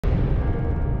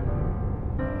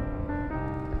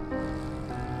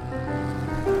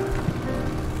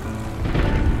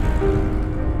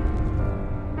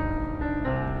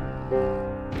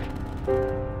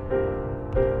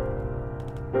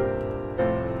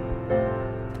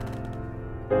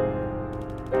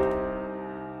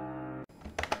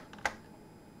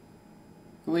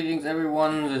Greetings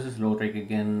everyone, this is Lodrik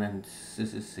again, and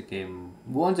this is the game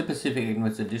War in the Pacific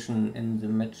Ignis Edition in the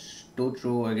match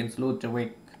Dojo against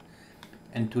Lodrik.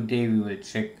 And today we will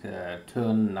check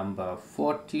turn number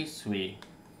 43.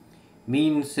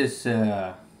 Means this,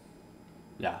 the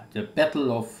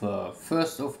battle of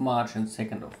 1st of March and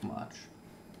 2nd of March.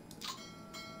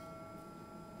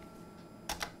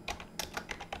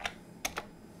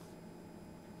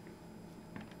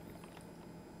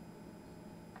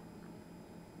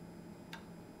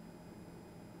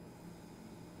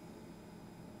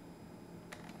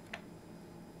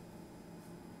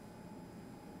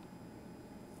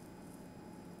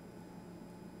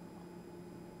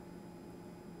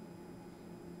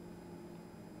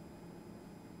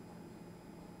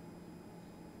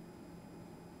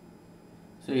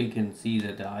 So you can see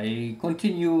that I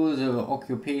continue the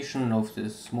occupation of the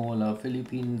smaller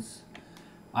Philippines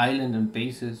island and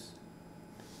bases.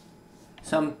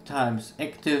 Sometimes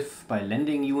active by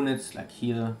landing units like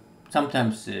here.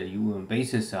 Sometimes the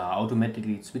bases are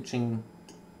automatically switching.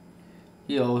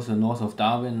 Here also north of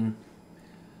Darwin.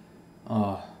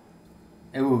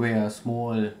 Everywhere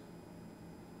small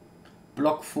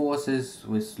block forces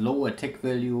with low attack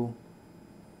value.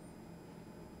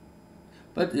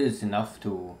 But it is enough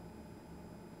to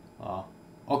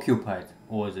occupy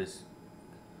all this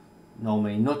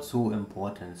normally not so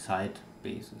important side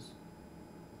bases.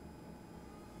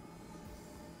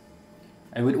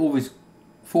 I would always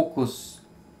focus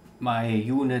my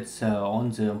units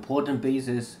on the important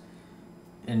bases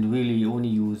and really only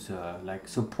use like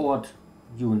support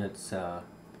units to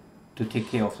take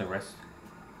care of the rest.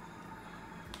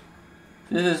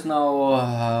 This is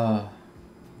now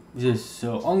this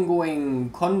ongoing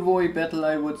convoy battle,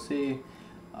 I would say.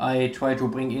 I try to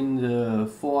bring in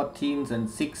the 14th and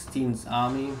 16th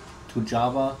army to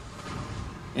Java.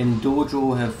 In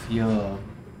Dojo have here,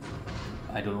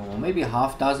 I don't know, maybe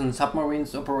half dozen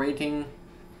submarines operating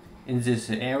in this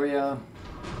area.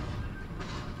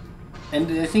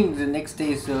 And I think the next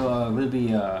days will be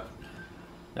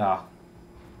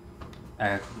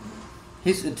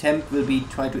his attempt will be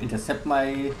try to intercept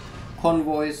my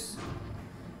convoys.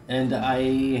 And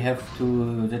I have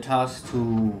the task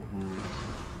to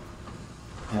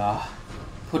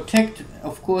protect,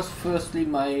 of course, firstly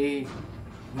my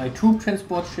troop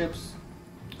transport ships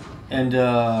and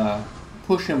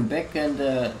push him back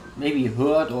and maybe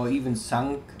hurt or even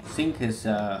sink his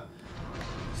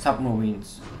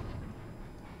submarines.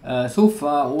 So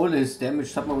far all his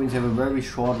damaged submarines have a very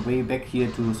short way back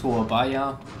here to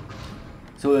Surabaya.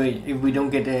 So if we don't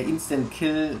get an instant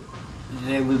kill,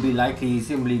 they will be likely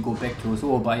simply go back to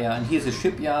Surabaya. And here's a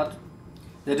shipyard.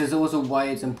 That is also why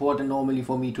it's important normally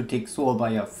for me to take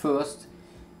Surabaya first,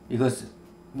 because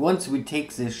once we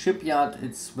take the shipyard,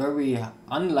 it's very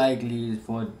unlikely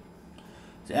for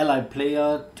the allied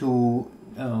player to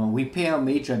repair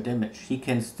major damage. He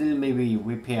can still maybe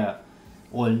repair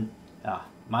all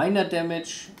minor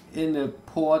damage in the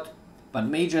port, but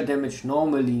major damage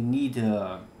normally need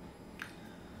a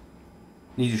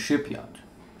shipyard.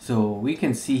 So we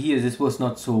can see here this was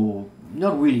not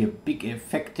really a big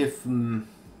effective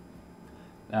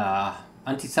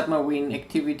anti-submarine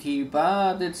activity,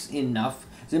 but it's enough.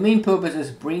 The main purpose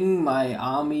is bring my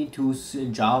army to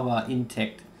Java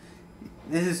intact.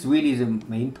 This is really the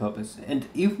main purpose. And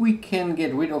if we can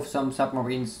get rid of some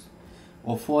submarines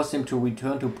or force them to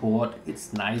return to port,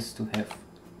 it's nice to have.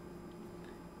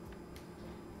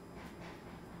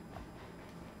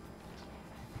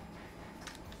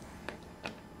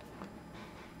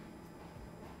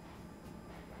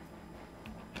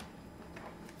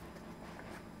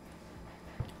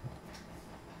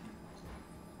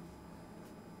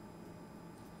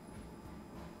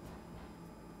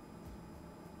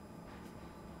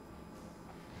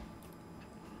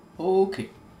 Okay,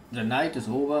 the night is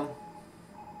over,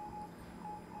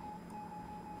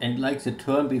 and like the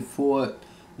turn before,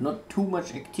 not too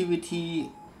much activity.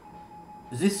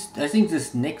 I think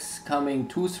this next coming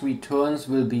 2-3 turns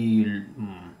will be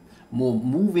more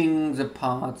moving the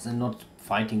parts and not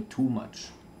fighting too much.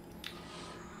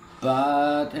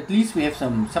 But at least we have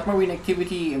some submarine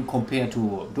activity, and compared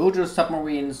to Dojo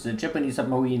submarines, the Japanese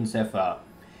submarines have a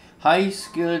high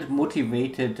skilled,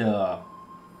 motivated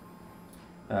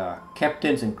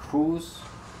captains and crews.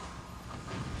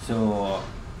 So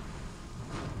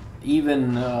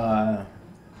even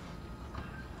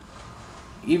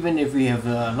if we have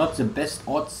not the best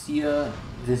odds here,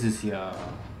 this is here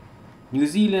New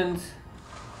Zealand,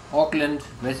 Auckland,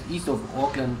 east of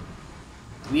Auckland.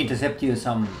 We intercept here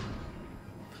some,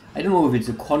 I don't know if it's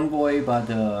a convoy, but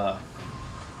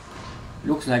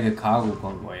looks like a cargo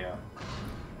convoy.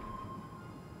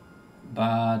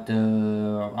 But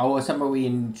our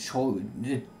submarine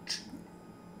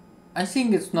I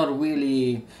think it's not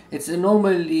really. It's a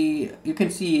normally, you can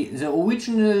see the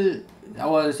original.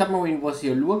 Our submarine was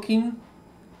here lurking,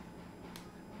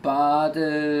 but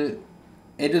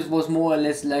it was more or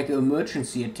less like an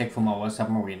emergency attack from our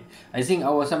submarine. I think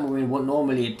our submarine would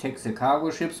normally attack the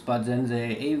cargo ships, but then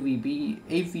the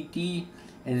AVD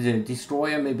and the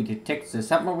destroyer maybe detect the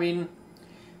submarine,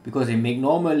 because they make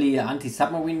normally an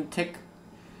anti-submarine attack,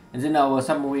 and then our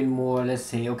submarine more or less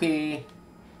say, okay,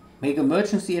 make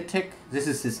emergency attack. This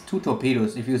is his 2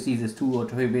 torpedoes. If you see this 2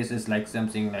 torpedoes, is like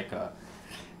something like a,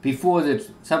 before the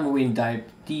submarine dive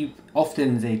deep,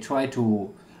 often they try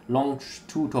to launch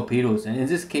 2 torpedoes, and in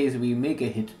this case we make a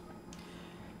hit,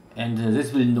 and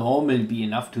this will normally be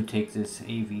enough to take this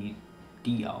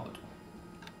AVD out.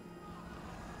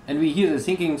 And we hear the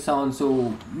sinking sound,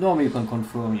 so normally you can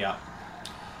confirm, yeah.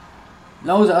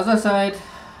 Now the other side,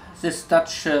 this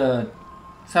Dutch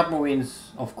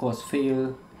submarines of course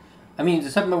fail. I mean,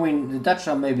 the Dutch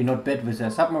are maybe not bad with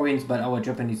their submarines, but our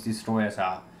Japanese destroyers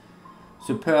are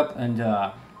superb, and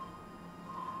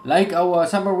like our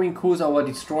submarine crews, our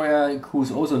destroyer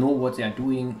crews also know what they are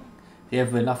doing. They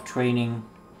have enough training.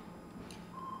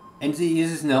 And this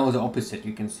is now the opposite,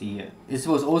 you can see here. This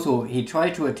was also, he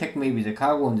tried to attack maybe the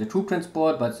cargo and the troop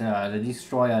transport, but the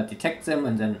destroyer detects them,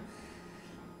 and then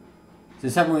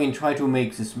the submarine tried to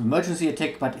make this emergency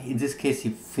attack, but in this case he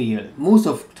failed. Most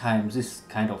of the time this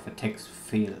kind of attacks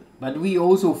fail. But we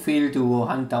also fail to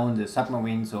hunt down the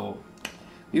submarine, so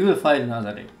we will fight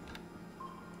another day.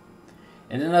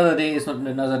 And another day is not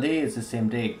another day, it's the same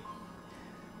day.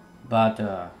 But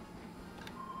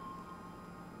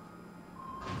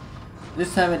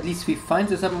this time at least we find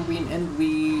the submarine, and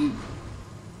we...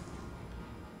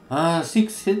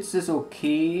 6 hits is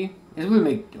okay. It will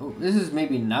make... this is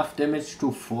maybe enough damage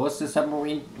to force the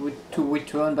submarine to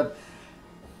return, but...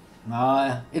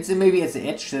 it's maybe at the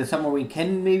edge. The submarine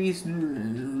can maybe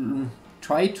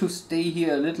try to stay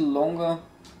here a little longer.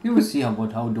 You will see how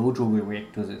Dojo will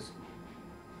react to this.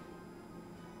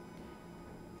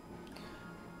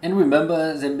 And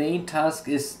remember, the main task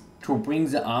is to bring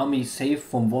the army safe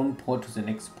from one port to the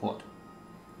next port.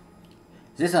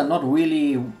 These are not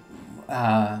really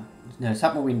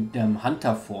submarine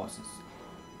hunter forces.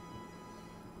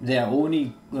 They are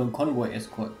only convoy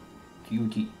escort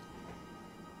duty.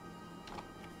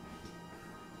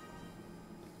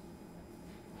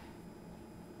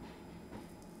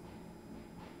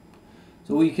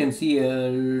 So we can see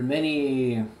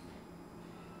many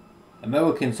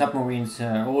American submarines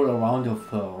all around of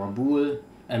Rabaul.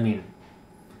 I mean,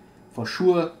 for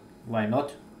sure, why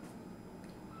not?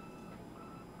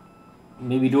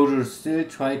 Maybe Dojo still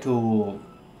try to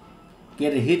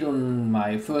get a hit on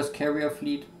my first carrier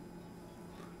fleet.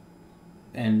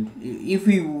 And if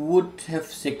we would have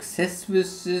success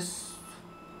with this,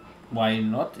 why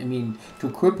not? I mean, to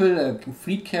cripple a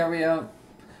fleet carrier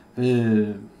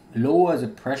will lower the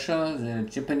pressure the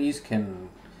Japanese can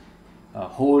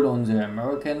hold on the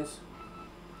Americans.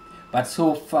 But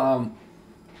so far,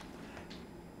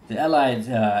 the Allied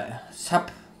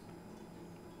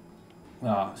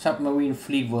submarine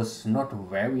fleet was not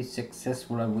very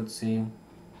successful, I would say.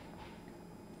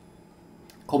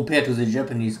 Compared to the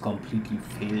Japanese, completely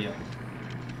failure.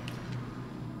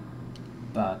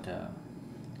 But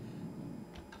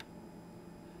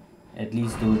at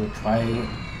least Dojo try.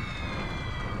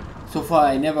 So far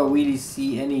I never really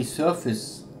see any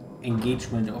surface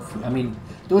engagement of... I mean,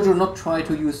 Dojo not try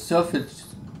to use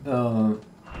surface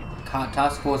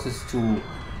task forces to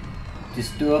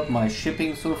disturb my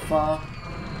shipping so far.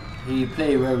 He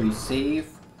play very safe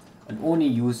and only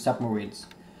use submarines.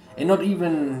 And not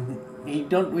even... he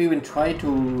don't even try to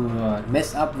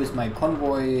mess up with my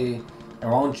convoy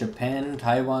around Japan,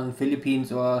 Taiwan,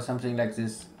 Philippines or something like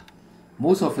this.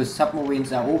 Most of his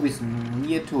submarines are always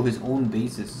near to his own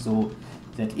bases, so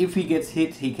that if he gets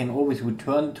hit, he can always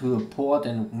return to the port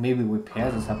and maybe repair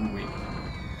the submarine.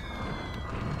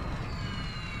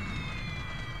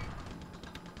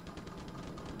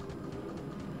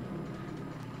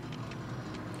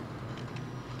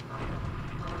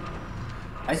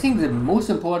 I think the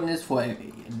most important is for,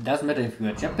 it doesn't matter if you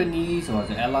are Japanese or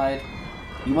the Allied,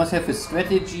 you must have a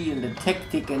strategy and a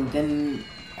tactic, and then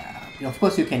of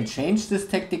course you can change this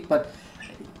tactic, but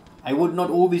I would not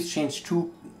always change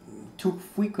too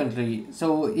frequently.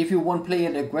 So if you want to play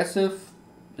it aggressive,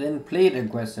 then play it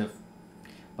aggressive.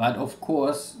 But of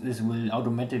course this will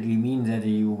automatically mean that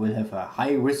you will have a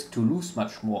high risk to lose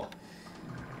much more.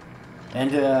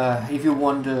 And if you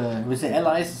want, with the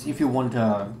Allies, if you want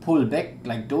to pull back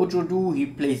like Dojo do, he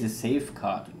plays a safe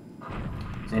card.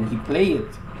 Then he play it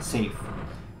safe.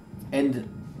 And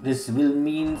this will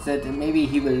mean that maybe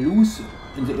he will lose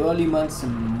in the early months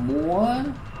more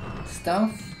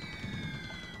stuff.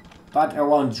 But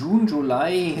around June,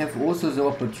 July, he have also the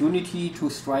opportunity to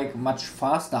strike much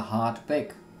faster hard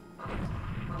back.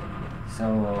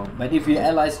 So, but if the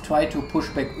allies try to push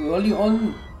back early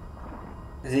on,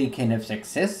 they can have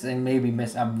success and maybe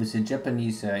mess up with the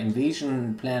Japanese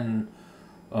invasion plan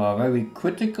very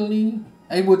critically.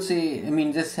 I would say, I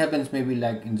mean, this happens maybe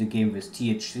like in the game with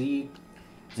THC.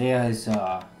 There is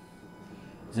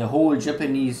the whole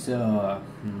Japanese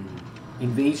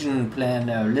invasion plan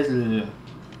a little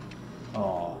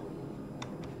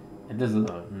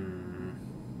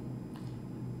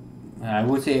I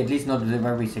would say at least not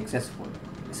very successful.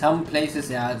 Some places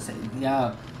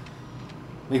yeah,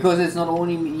 because it's not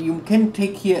only, you can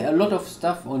take here a lot of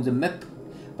stuff on the map,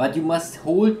 but you must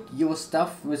hold your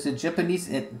stuff with the Japanese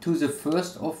to the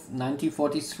 1st of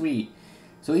 1943.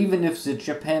 So even if the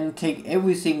Japan take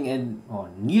everything or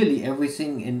nearly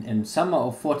everything in summer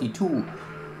of 42,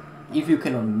 if you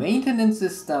cannot maintenance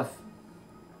this stuff,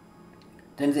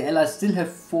 then the Allies still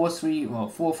have 4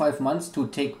 or 5 months to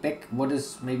take back what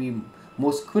is maybe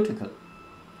most critical.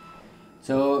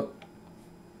 So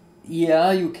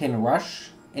yeah, you can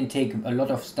rush and take a lot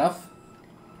of stuff,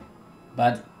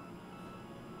 but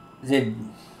the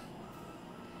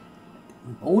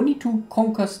only to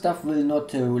conquer stuff will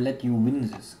not let you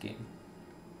win this game.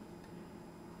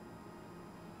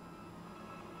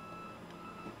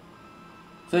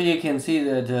 So you can see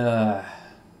that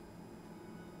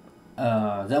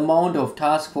the amount of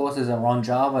task forces around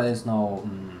Java is now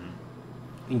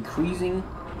increasing.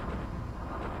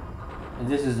 And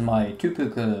this is my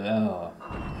typical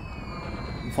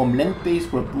from land-based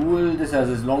Rabul. This has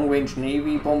this long-range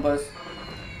navy bombers,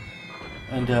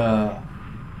 and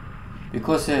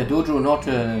because Dojo not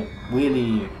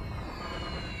really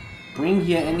bring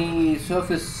here any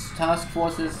surface task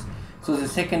forces, so the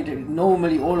second,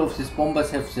 normally all of these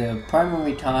bombers have the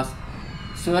primary task,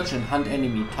 search and hunt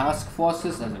enemy task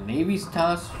forces, as the navy's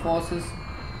task forces.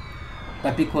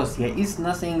 But because there is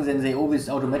nothing, then they always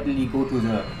automatically go to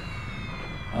the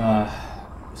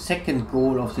second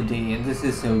goal of the day, and this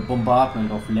is a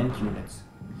bombardment of land units.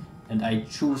 And I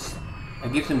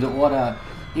give them the order,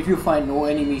 if you find no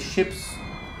enemy ships,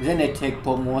 then attack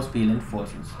more speed land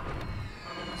forces.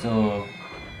 So,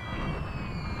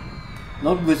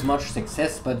 not with much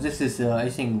success, but this is I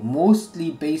think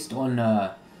mostly based on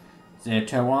the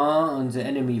terrain and the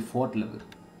enemy fort level.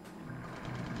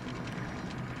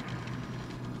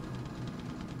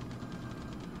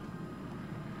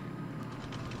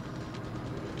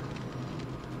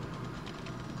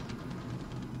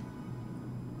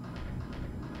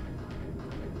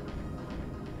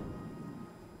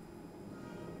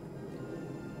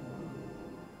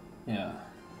 Yeah.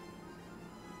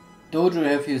 Dojo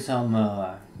have here some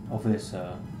of his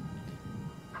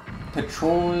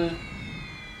patrol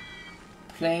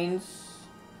planes,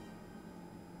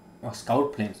 or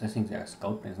scout planes. I think they are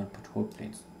scout planes, not patrol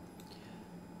planes.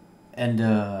 And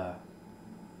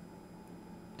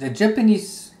the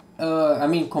Japanese, I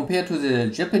mean, compared to the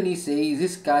Japanese,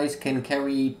 these guys can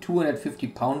carry 250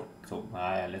 pounds. So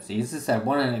let's say this is like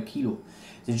 100 kilo.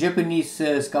 The Japanese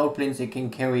scout planes, they can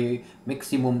carry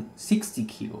maximum 60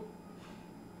 kilo.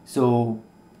 So,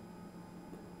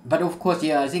 but of course,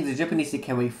 yeah, I think the Japanese, they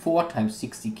carry 4 times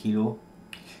 60 kilo,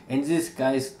 and these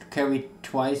guys carry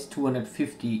twice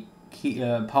 250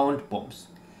 pound bombs.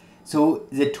 So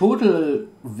the total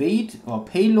weight or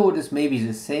payload is maybe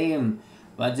the same,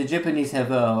 but the Japanese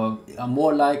are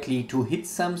more likely to hit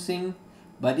something,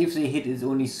 but if they hit, it's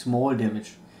only small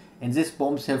damage, and these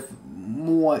bombs have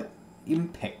more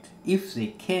impact if they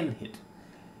can hit.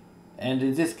 And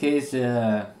in this case,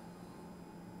 I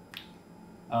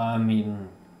mean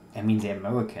the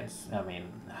Americans,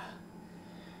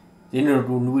 they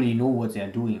don't really know what they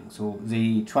are doing, so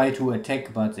they try to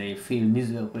attack, but they fail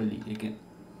miserably again.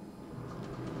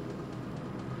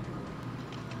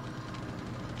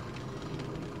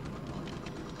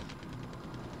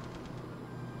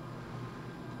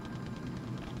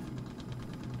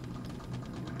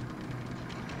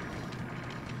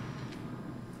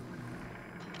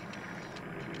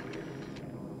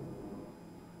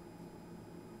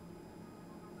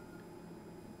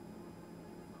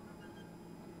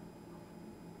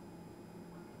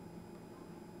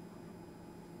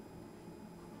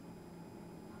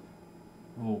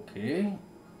 Okay.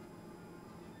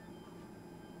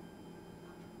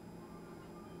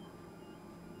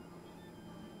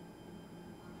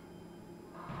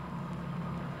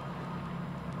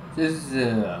 This is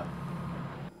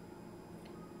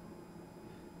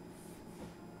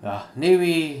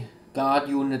Navy guard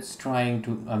units trying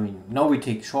to, I mean, now we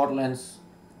take short lands.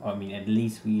 I mean, at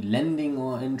least we landing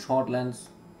or in short lands.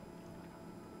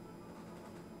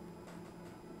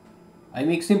 I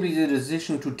make simply the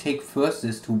decision to take first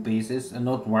these two bases and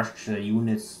not rush the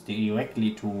units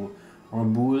directly to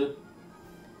Rabul.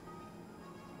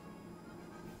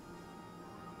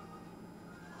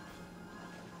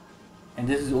 And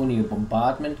this is only a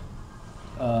bombardment.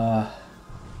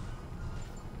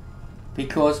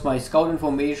 Because my scout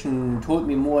information told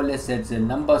me more or less that the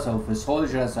numbers of the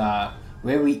soldiers are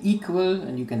very equal,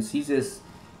 and you can see this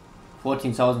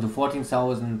 14,000 to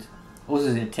 14,000.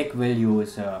 Also the attack value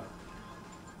is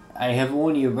I have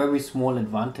only a very small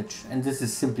advantage, and this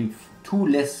is simply too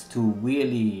less to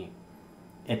really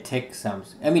attack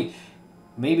something. I mean,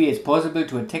 maybe it's possible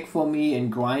to attack for me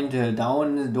and grind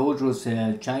down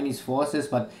Dojo's Chinese forces,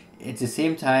 but at the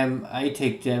same time I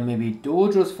take maybe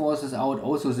Dojo's forces out.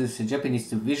 Also this Japanese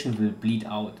division will bleed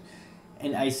out,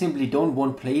 and I simply don't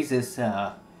want to play this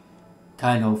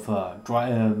kind of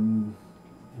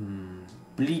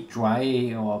bleed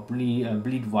dry or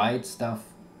bleed white stuff.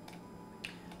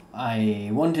 I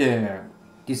want a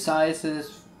decisive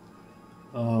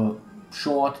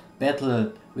short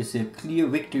battle with a clear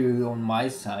victory on my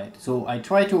side. So I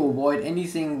try to avoid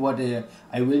anything what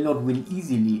I will not win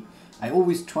easily. I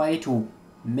always try to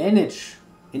manage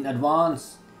in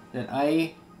advance that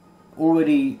I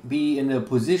already be in a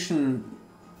position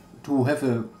to have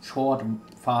a short,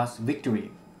 fast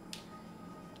victory.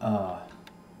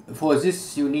 For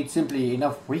this you need simply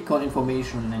enough recon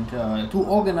information and to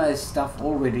organize stuff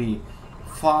already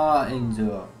far in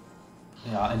the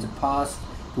past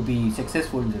to be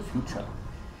successful in the future.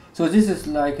 So this is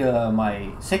like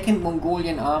my second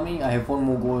Mongolian army. I have one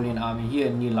Mongolian army here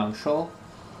near Langzhou,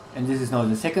 and this is now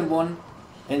the second one.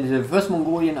 And the first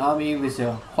Mongolian army with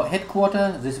a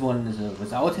headquarter, this one is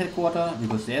without headquarter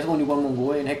because there's only one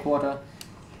Mongolian headquarter.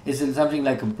 Is something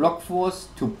like a block force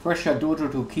to pressure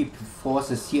Dojo to keep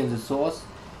forces here in the source,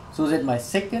 so that my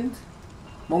second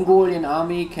Mongolian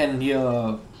army can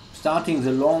here starting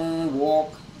the long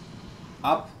walk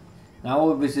up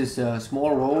now with this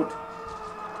small road.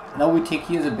 Now we take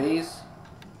here the base,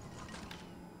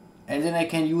 and then I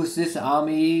can use this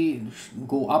army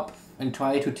go up and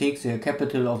try to take the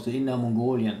capital of the Inner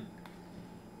Mongolian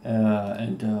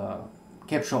and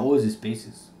capture all these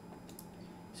bases.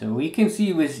 So we can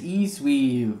see with ease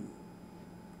we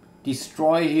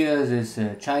destroy here this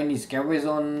Chinese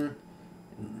garrison,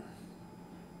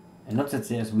 and not that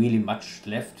there's really much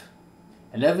left.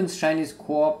 11th Chinese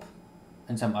Corps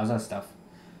and some other stuff.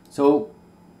 So,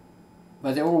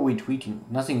 but they're all retreating,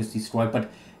 nothing is destroyed, but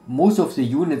most of the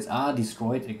units are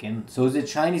destroyed again. So the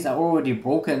Chinese are already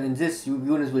broken, and this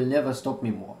units will never stop me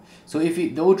more. So if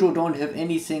Dojo don't have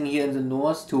anything here in the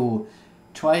north to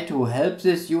try to help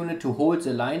this unit to hold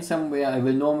the line somewhere, I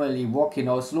will normally walk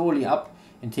slowly up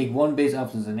and take one base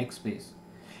after the next base.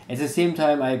 At the same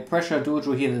time I pressure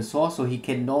Dojo here in the south, so he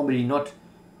can normally not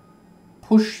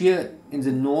push here in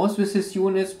the north with his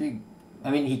units.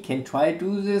 I mean, he can try to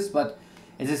do this, but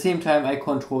at the same time I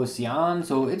control Xi'an,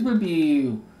 so it will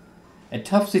be a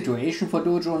tough situation for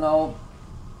Dojo now.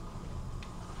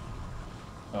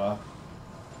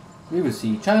 We will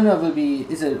see. China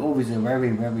is always a very,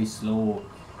 very slow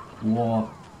war.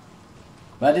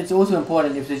 But it's also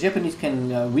important, if the Japanese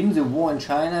can win the war in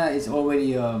China, it's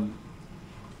already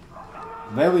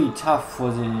very tough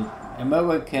for the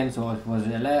Americans or for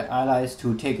the Allies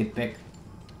to take it back.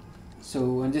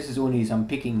 So, and this is only some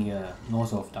picking here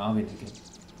north of Darwin again.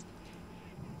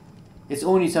 It's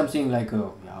only something like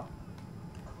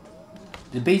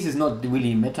the base is not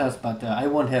really matters, but I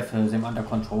won't have them under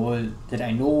control, that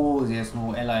I know there's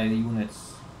no ally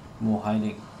units more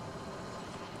hiding.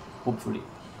 Hopefully.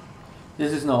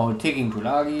 This is now taking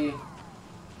Tulagi.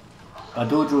 But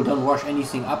Dojo don't rush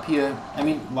anything up here. I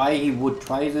mean, why he would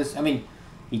try this? I mean,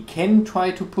 he can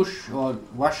try to push or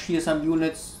rush here some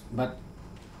units, but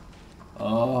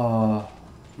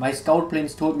my scout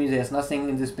planes told me there's nothing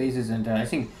in this bases, and I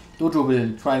think Dojo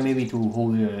will try maybe to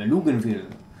hold Luganville.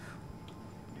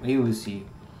 We will see.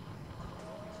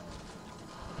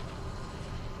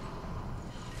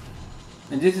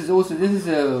 And this is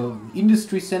a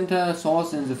industry center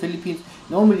source in the Philippines.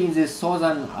 Normally in the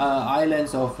southern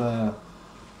islands of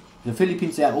the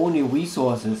Philippines there are only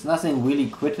resources, nothing really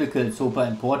critical, super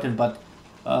important, but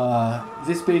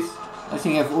this base I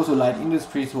think have also light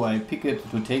industry, so I pick it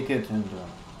to take it, and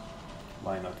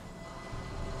why not.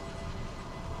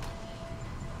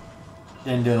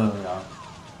 And yeah.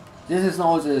 This is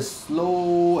now the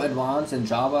slow advance in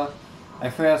Java. I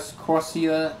first cross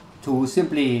here to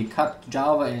simply cut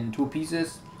Java in two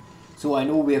pieces. So I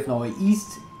know we have now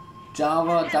East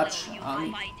Java, Dutch army.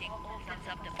 Fighting orphans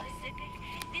of the Pacific.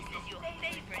 This is your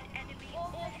favorite enemy,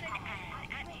 Orphan Anne,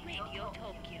 at Radio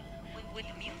Tokyo, with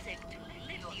music to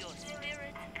lift your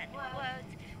spirits and words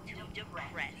to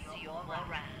depress your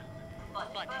morale.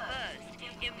 But first,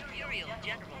 Imperial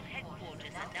General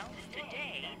Headquarters announced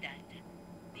today that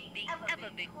the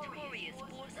ever-victorious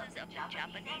forces of the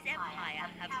Japanese Empire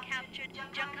have captured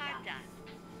Jakarta.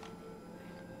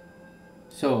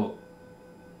 So,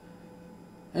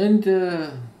 and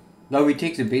now we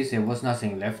take the base, there was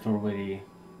nothing left already.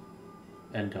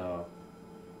 And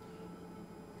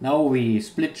now we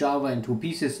split Java into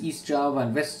pieces, East Java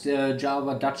and West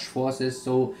Java, Dutch forces.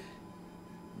 So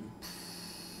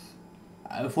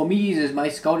for me, my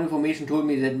scout information told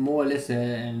me that more or less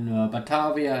in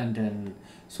Batavia and in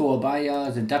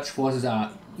Surabaya, the Dutch forces are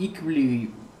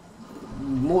equally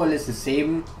more or less the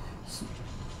same.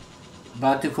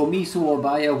 But for me,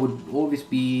 Surabaya would always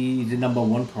be the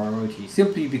 #1 priority,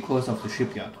 simply because of the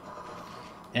shipyard.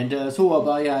 And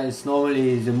Surabaya is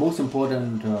normally the most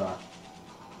important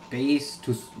base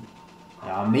to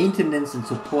maintenance and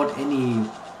support any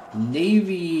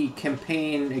navy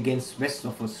campaign against west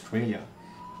of Australia.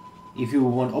 If you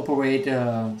want to operate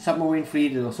submarine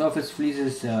fleet or surface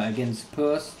fleets against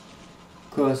Perth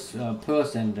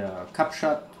and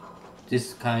Kapshad,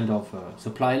 this kind of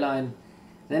supply line,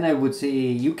 then I would say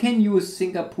you can use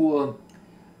Singapore,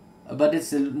 but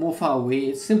it's more far away.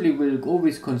 It simply will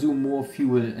always consume more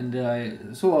fuel, and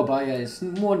Surabaya is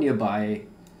more nearby.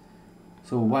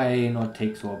 So why not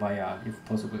take Surabaya if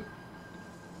possible?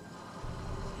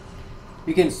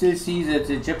 We can still see that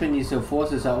the Japanese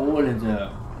forces are all in the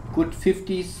good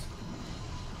 50s.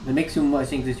 The maximum I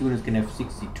think this unit can have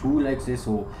 62 like this,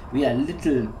 so we are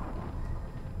little.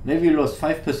 Maybe we lost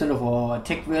 5% of our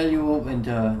attack value, and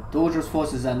Dojo's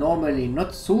forces are normally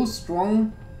not so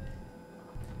strong.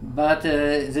 But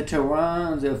the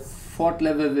terrain, the fort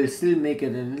level will still make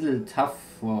it a little tough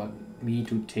for me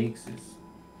to take this.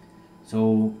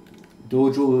 So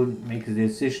Dojo makes a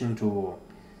decision to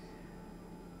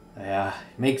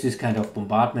make this kind of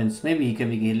bombardments. Maybe he can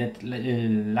make a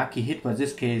lucky hit, but in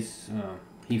this case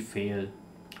he failed.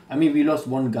 I mean, we lost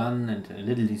one gun and a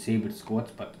little disabled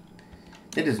squads, but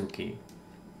that is okay.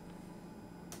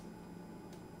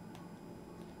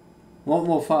 One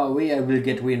more far away I will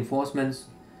get reinforcements,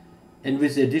 and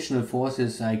with the additional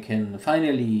forces I can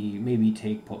finally maybe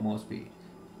take Port Moresby.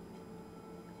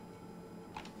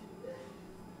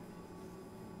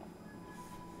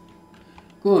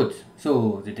 Good,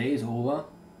 so the day is over.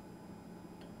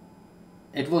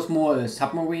 It was more a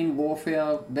submarine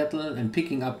warfare battle and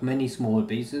picking up many small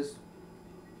bases.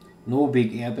 No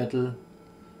big air battle,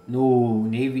 no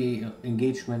navy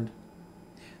engagement.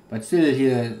 But still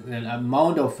here, the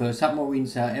amount of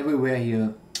submarines are everywhere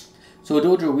here. So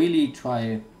Dojo really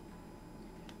try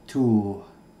to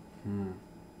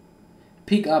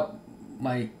pick up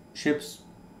my ships.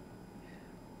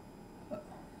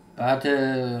 But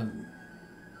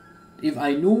if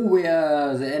I know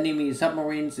where the enemy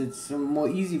submarines, it's more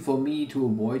easy for me to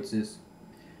avoid this.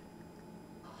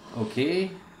 Okay.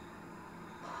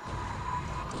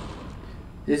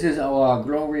 This is our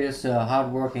glorious,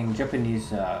 hard-working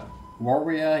Japanese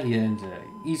warrior here in the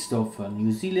east of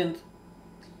New Zealand.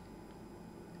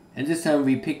 And this time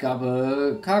we pick up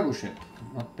a cargo ship.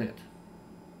 Not bad.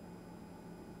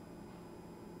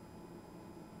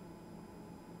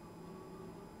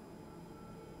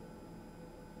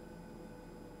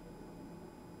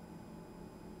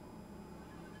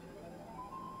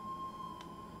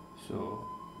 So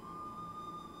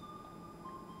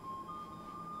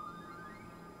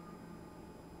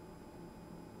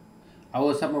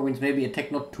our submarines maybe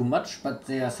attack not too much, but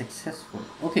they are successful.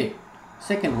 Okay,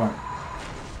 second one.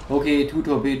 Okay, 2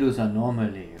 torpedoes are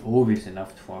normally always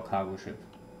enough for a cargo ship.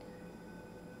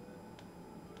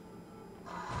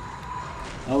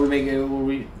 Now we make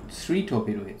 3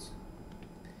 torpedo hits.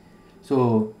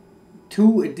 So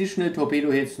 2 additional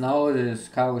torpedo hits, now this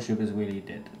cargo ship is really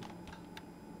dead.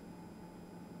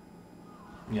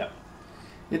 Yeah,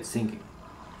 it's sinking.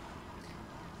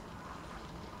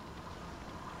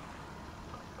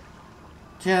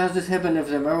 Yeah, this happened if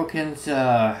the Americans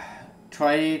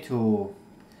try to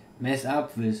mess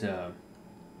up with the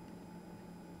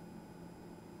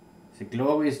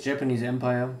glorious Japanese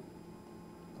Empire.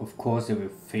 Of course they will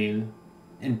fail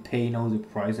and pay now the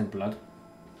price in blood.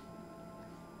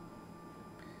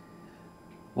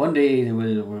 One day the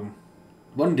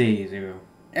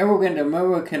arrogant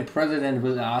American president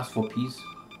will ask for peace.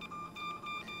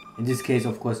 In this case,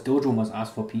 of course, Dojo must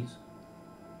ask for peace.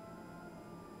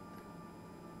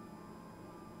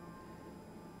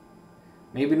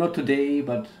 Maybe not today,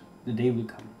 but the day will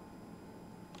come.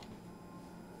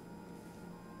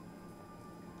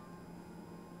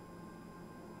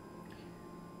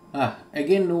 Ah,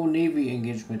 again no Navy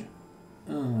engagement.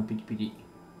 Ah, pity pity.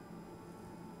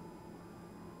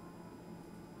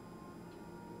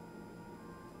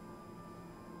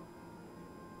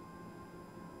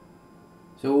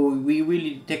 So we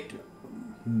really detect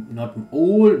not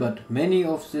all, but many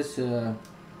of these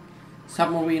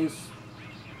submarines.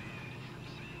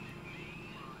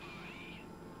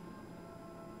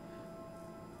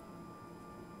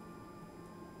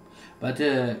 But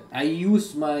I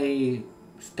use my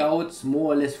scouts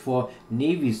more or less for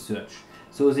Navy search.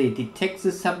 So they detect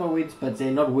the submarines, but they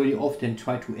not really often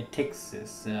try to attack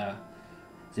this.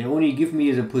 They only give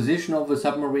me the position of the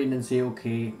submarine and say,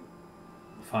 okay,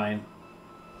 fine.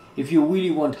 If you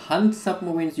really want hunt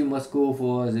submarines, you must go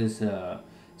for this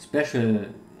special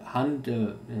hunt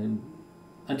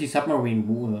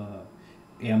anti-submarine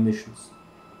air missions.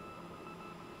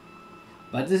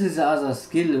 But this is the other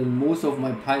skill, and most of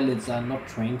my pilots are not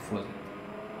trained for that.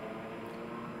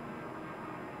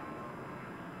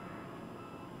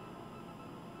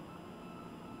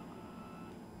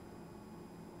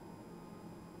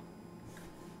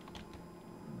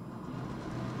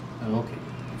 Okay,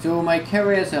 so my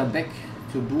carriers are back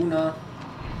to Buna.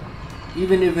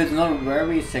 Even if it's not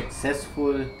very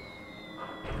successful,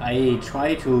 I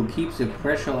try to keep the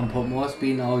pressure on Port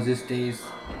Moresby now these days.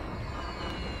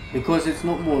 Because it's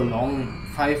not more long,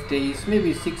 5 days,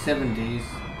 maybe 6-7 days.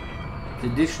 The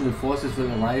additional forces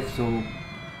will arrive, so...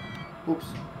 Oops.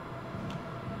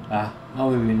 Now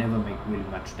we will never make really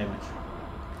much damage.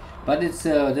 But it's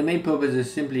the main purpose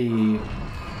is simply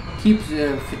keep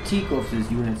the fatigue of these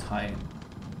units high.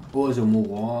 Or the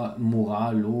morale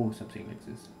low, something like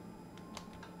this.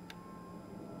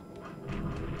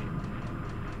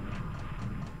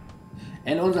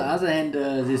 And on the other hand,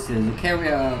 the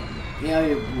carrier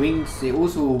air wings, they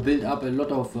also build up a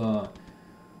lot of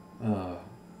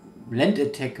land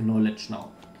attack knowledge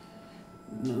now.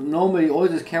 Normally all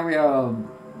these carrier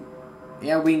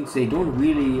air wings, they don't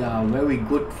really are very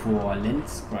good for land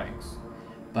strikes.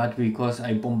 But because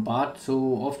I bombard so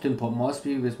often Port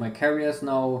Moresby with my carriers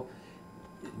now,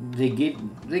 they're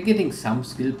getting some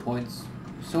skill points.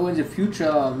 So in the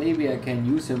future, maybe I can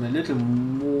use them a little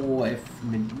more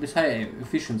with higher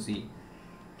efficiency.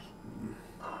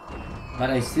 But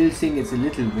I still think it's a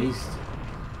little waste.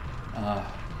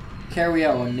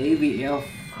 Carrier or Navy air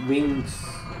wings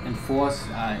and force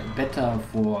are better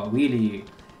for really...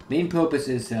 Main purpose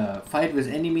is fight with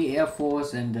enemy air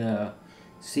force and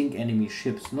sink enemy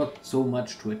ships, not so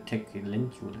much to attack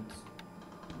land units.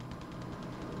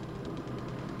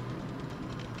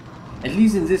 At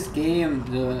least in this game,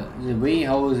 the way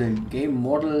how the game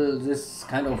model this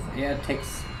kind of air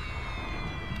attacks,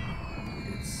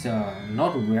 it's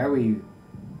not very...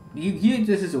 Here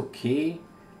this is okay,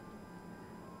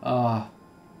 but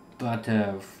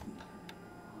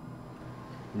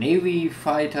Navy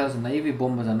fighters, Navy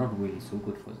bombers are not really so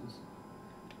good for this.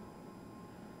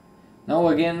 Now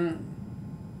again,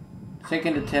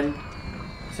 second attempt,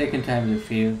 second time they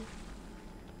fail.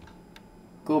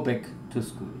 Go back to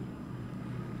school.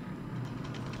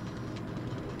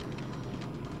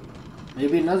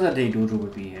 Maybe another day Dojo will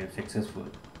be successful.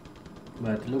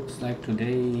 But looks like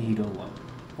today he don't want.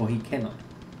 Or he cannot.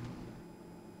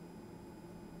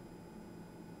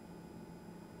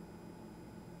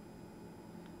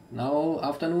 Now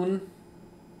afternoon.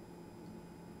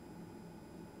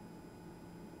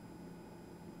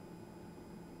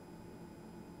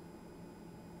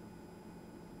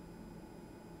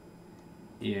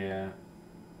 Yeah.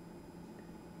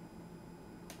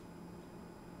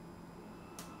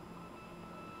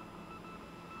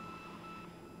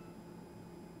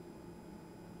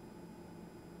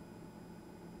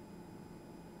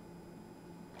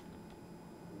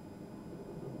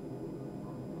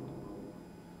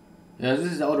 Yeah,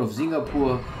 this is out of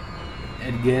Singapore.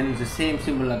 Again, the same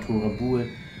similar to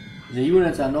Rabul. The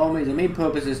units are normally, the main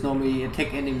purpose is normally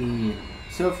attack enemy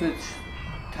surface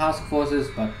task forces,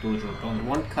 but Dojo don't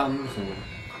want come, so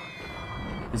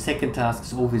the second task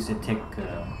is always attack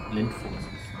land forces.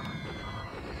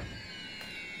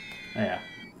 Yeah,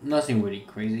 nothing really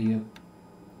crazy here.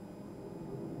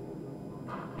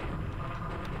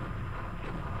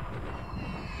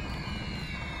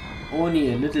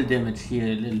 Only a little damage here,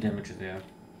 a little damage there.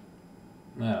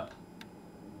 Yeah.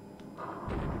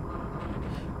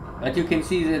 But you can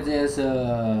see that there's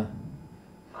a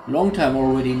long time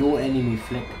already no enemy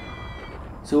flag.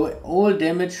 So all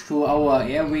damage to our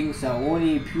air wings are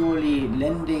only purely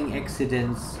landing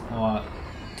accidents or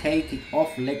take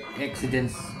off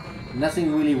accidents,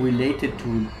 nothing really related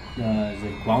to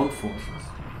the ground forces.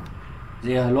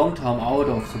 They are long time out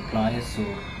of supplies, so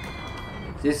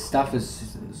this stuff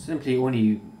is simply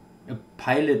only a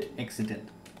pilot accident.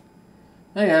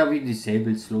 Oh yeah, we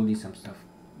disabled slowly some stuff.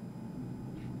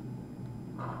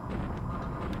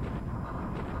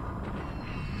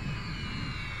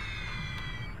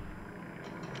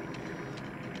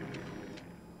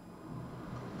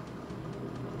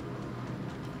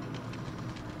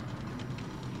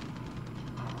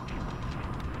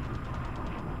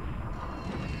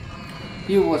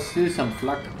 Here was still some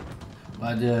flak,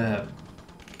 but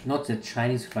not that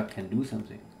Chinese flak can do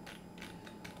something.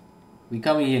 We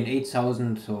coming here in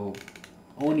 8,000, so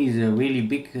only the really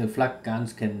big flak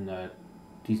guns can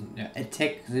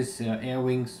attack this air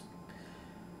wings,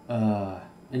 and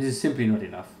this is simply not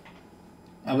enough.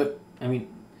 But I mean,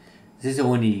 this is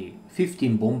only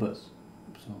 15 bombers,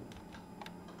 so.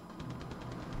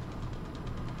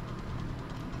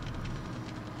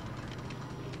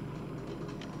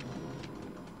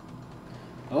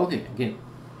 Okay, again.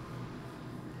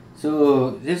 So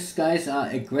these guys are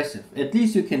aggressive. At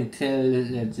least you can tell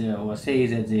that, or say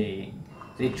that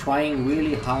they're trying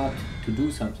really hard to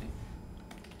do something.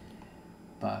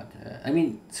 But I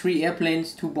mean, 3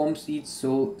 airplanes, 2 bombs each,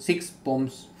 so 6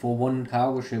 bombs for 1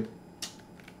 cargo ship.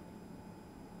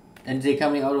 And they're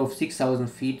coming out of 6,000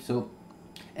 feet. So,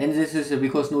 and this is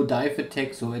because no dive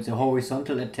attack, so it's a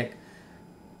horizontal attack.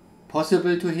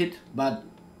 Possible to hit, but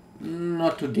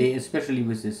not today, especially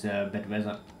with this bad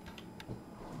weather.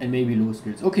 And maybe low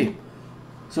skills. Okay,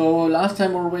 so last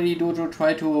time already Dojo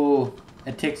tried to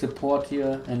attack the port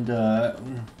here and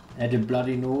had a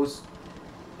bloody nose.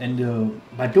 And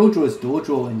but Dojo is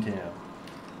Dojo, and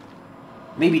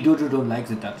maybe Dojo don't like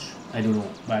the Dutch. I don't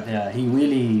know, but he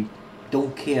really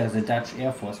don't care the Dutch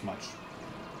Air Force much.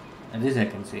 And this I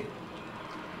can say.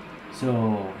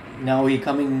 So now he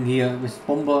coming here with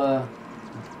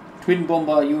twin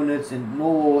bomber units and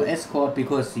no escort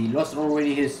because he lost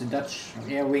already his Dutch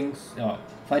air wings,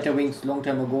 fighter wings long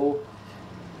time ago.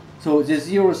 So the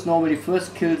Zeros normally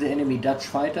first kill the enemy Dutch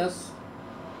fighters,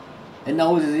 and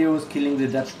now the Zeros killing the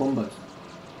Dutch bombers.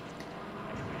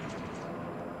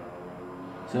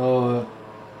 So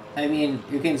I mean,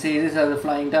 you can say these are the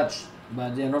Flying Dutch,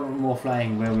 but they're not more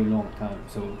flying very long time.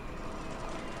 So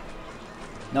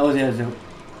now there's a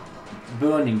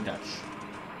burning Dutch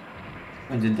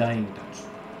and the dying Dutch.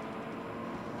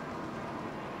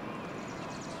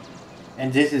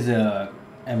 And this is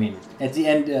I mean, at the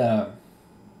end,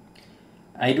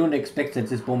 I don't expect that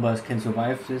these bombers can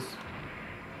survive this.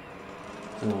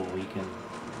 So we can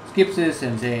skip this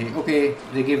and say, okay,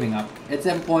 they're giving up. At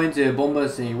some point, the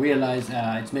bombers, they realize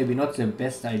it's maybe not the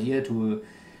best idea to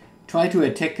try to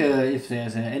attack if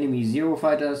there's an enemy Zero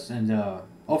fighters, and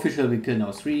official we kill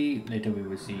now 3. Later we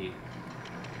will see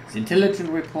the intelligence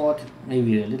report,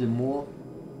 maybe a little more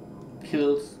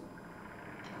kills.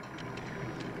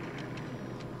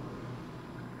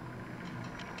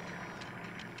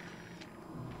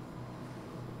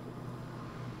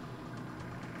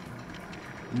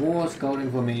 More scout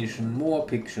information, more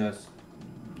pictures.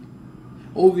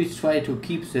 Always try to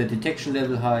keep the detection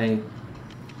level high,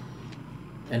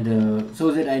 and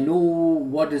so that I know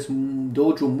what is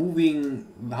Dojo moving,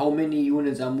 how many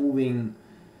units are moving,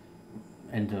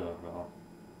 and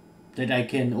that I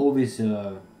can always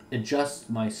adjust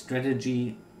my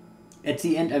strategy. At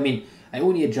the end, I mean, I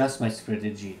only adjust my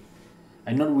strategy.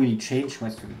 I not really change my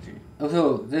strategy.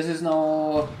 Also, this is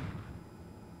now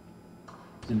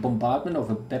the bombardment of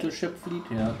a battleship fleet,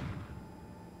 yeah.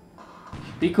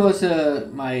 Because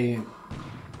my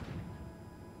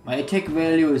attack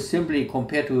value is simply,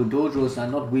 compared to Dojos, are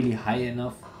not really high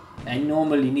enough. I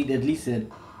normally need at least a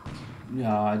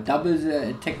double the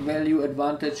attack value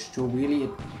advantage to really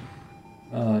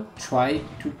try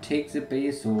to take the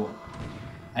base. So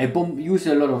I use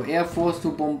a lot of air force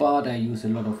to bombard, I use a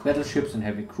lot of battleships and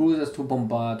heavy cruisers to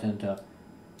bombard, and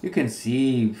you can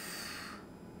see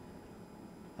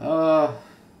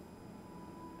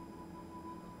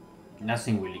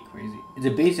nothing really crazy. The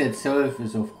base itself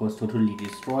is of course totally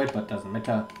destroyed, but doesn't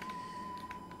matter.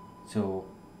 So,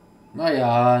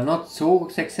 yeah, not so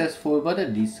successful, but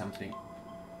at least something.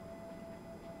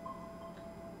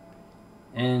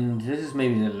 And this is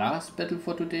maybe the last battle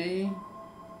for today.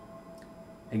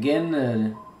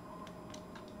 Again,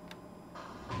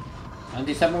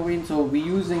 anti-submarine. So we're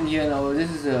using here now,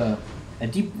 this is a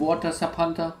deep water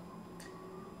sub-hunter.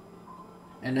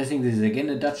 And I think this is again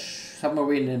a Dutch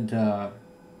submarine, and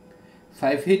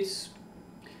 5 hits.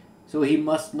 So he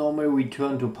must normally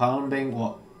return to Palembang,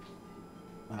 or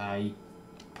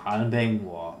Palembang,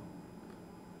 or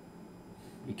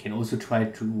he can also try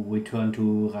to return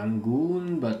to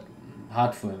Rangoon, but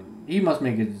hard for him. He must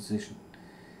make a decision.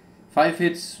 5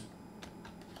 hits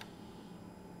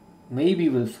maybe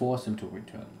will force him to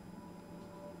return.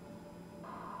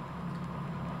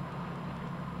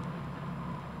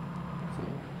 So,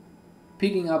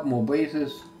 picking up more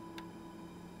bases.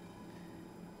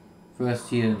 First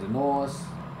here in the north,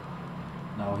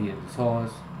 now here in the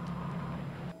south.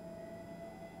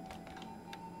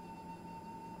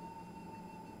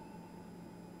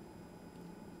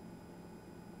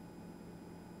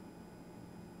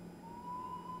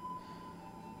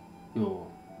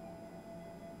 Yo.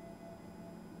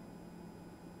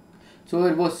 So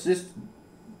it was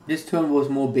this turn was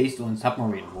more based on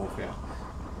submarine warfare,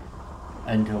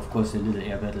 and of course a little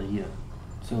air battle here.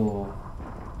 So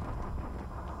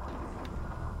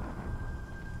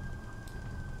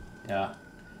yeah,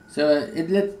 so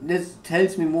this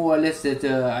tells me more or less that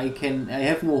I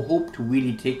have no hope to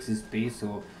really take this base.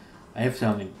 So I have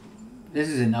some. This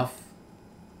is enough.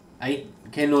 I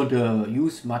cannot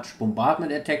use much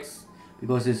bombardment attacks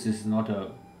because this is not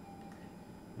a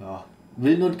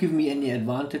will not give me any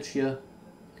advantage here.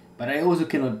 But I also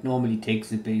cannot normally take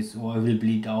the base or I will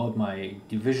bleed out my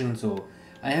division, so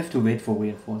I have to wait for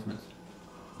reinforcements.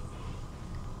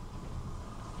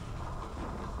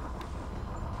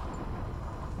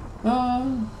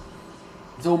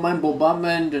 So my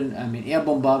bombardment and air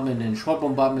bombardment and short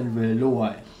bombardment will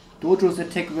lower Dojo's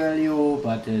attack value,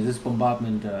 but this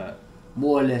bombardment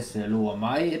more or less lower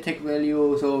my attack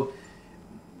value. So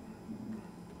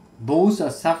both are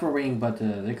suffering, but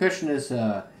the question is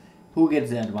who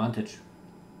gets the advantage.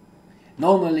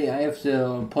 Normally I have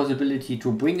the possibility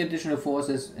to bring additional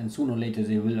forces and sooner or later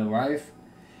they will arrive.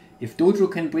 If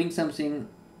Dojo can bring something,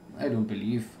 I don't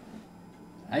believe.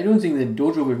 I don't think that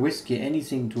Dojo will risk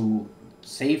anything to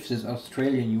save these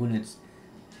Australian units.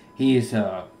 He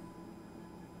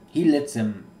lets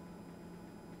them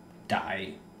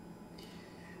die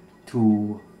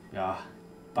to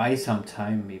buy some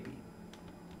time maybe.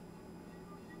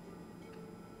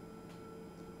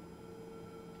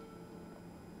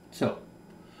 So,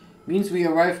 means we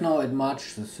arrive now at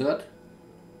March the 3rd,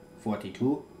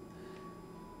 42.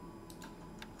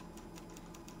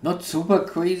 Not super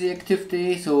crazy active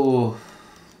day, so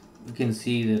you can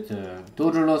see that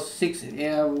Dojo lost 6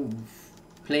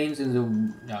 airplanes in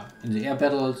the air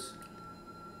battles.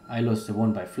 I lost the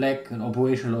 1 by flag, and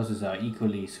operational losses are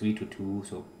equally 3-2.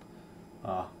 So,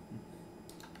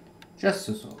 just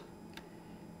so.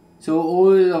 So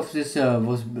all of this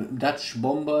was Dutch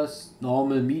bombers,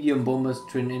 normal medium bombers,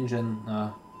 twin engine.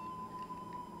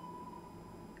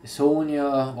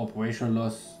 Estonia, operational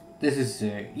loss. This is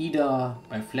Ida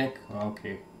by flag.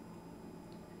 Okay.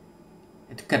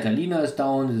 Catalina is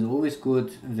down. This is always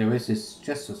good. The rest is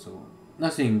just so.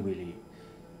 Nothing really.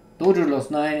 Dojo lost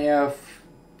 9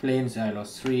 airplanes. I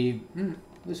lost 3.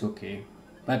 It's okay.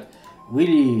 But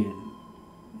really,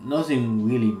 nothing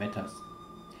really matters.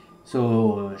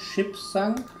 So ship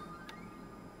sunk.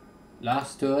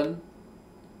 Last turn.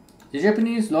 The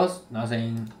Japanese lost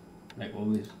nothing, like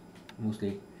always,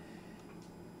 mostly.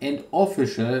 And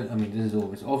official, this is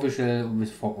always official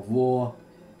with fog of war.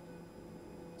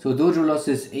 So Dojo lost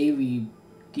his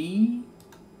AVD.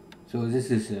 So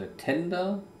this is a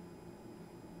tender.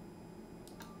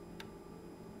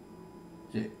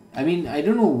 I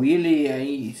don't know really.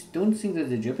 I don't think that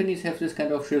the Japanese have this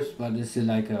kind of ships, but this is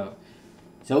like a.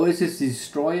 So it's a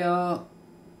destroyer,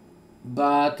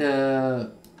 but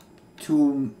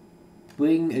to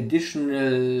bring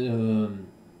additional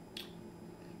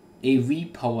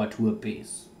AV power to a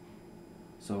base.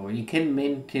 So you can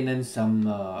maintain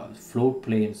some float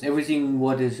planes, everything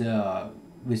what is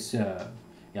with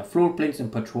float planes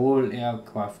and patrol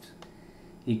aircraft.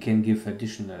 He can give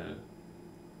additional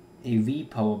AV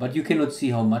power, but you cannot see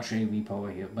how much AV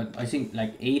power here. But I think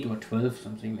like 8 or 12,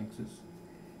 something like this.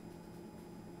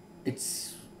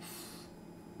 It's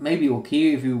maybe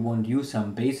okay if you want to use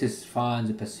some bases far in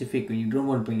the Pacific when you don't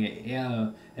want to bring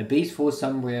a base force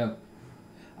somewhere.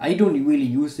 I don't really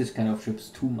use this kind of ships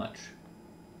too much.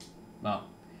 Well,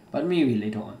 but maybe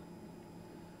later on.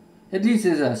 At least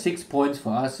there's 6 points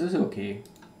for us. It's okay.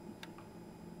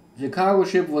 The cargo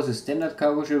ship was a standard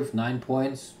cargo ship, 9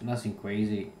 points, nothing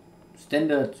crazy.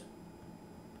 Standard,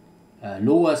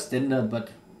 lower standard, but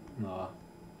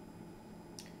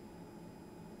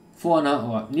 400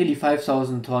 or nearly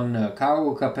 5,000 ton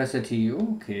cargo capacity.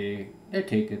 Okay, I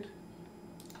take it.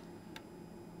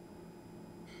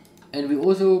 And we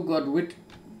also got rid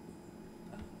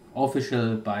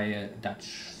official by a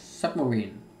Dutch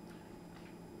submarine.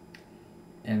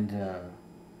 And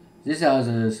these are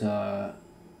those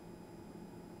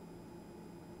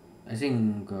I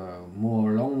think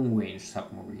more long range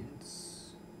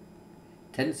submarines.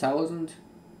 10,000?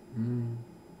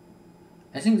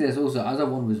 I think there's also other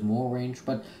one with more range,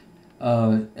 but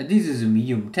at least it's a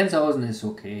medium. 10,000 is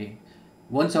okay.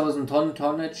 1,000 ton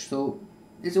tonnage, so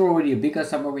it's already a bigger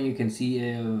submarine. You can see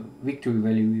a victory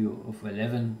value of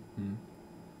 11.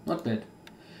 Not bad,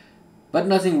 but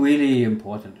nothing really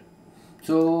important.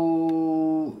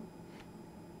 So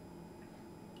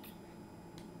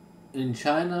in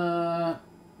China,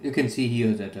 you can see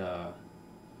here that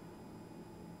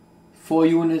 4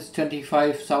 units,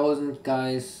 25,000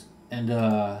 guys, and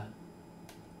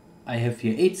I have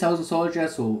here 8,000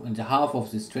 soldiers, so in the half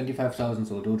of this 25,000,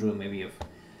 so Dojo maybe have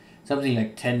something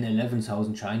like 10,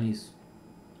 11,000 Chinese.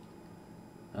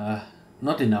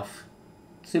 Not enough.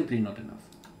 Simply not enough.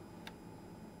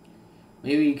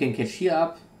 Maybe you can catch here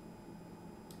up.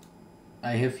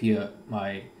 I have here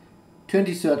my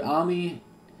 23rd Army.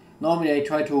 Normally I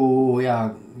try to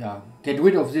get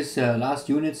rid of this last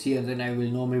units here, and then I will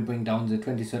normally bring down the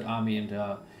 23rd Army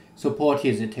and support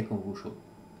here the attack on Wushu.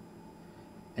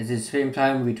 At the same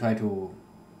time we try to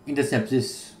intercept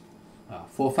this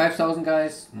 5,000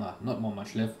 guys. Not more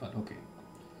much left, but okay.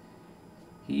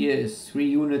 Here is 3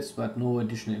 units but no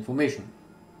additional information.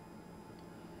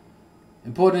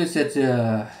 Important is that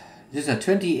these are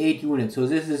 28 units, so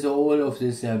this is all of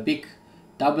this big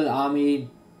double army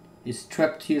is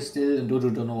trapped here still, and Dojo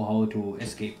don't know how to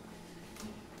escape.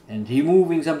 And he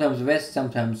moving sometimes west,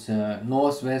 sometimes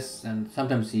northwest, and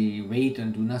sometimes he wait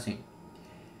and do nothing.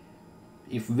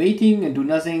 If waiting and do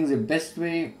nothing the best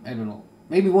way, I don't know.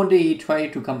 Maybe one day he try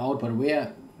to come out, but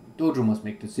where? Dojo must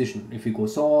make decision. If he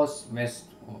goes south, west,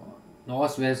 or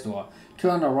northwest, or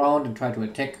turn around and try to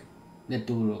attack, let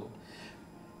Dojo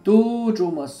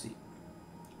must see.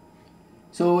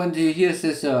 So, and here's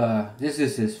this, this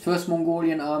is his first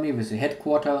Mongolian army with a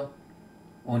headquarter.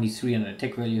 Only 300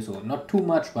 attack value, so not too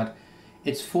much, but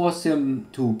it's forced him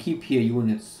to keep here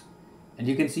units. And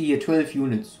you can see here 12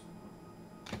 units.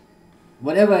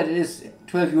 Whatever it is,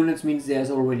 12 units means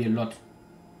there's already a lot.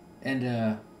 And,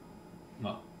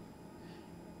 no.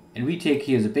 And we take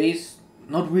here the base.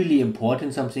 Not really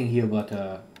important something here, but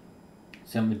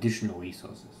some additional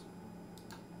resources.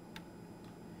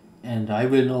 And I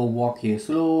will now walk here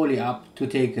slowly up to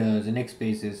take the next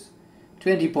bases.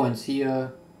 20 points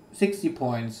here, 60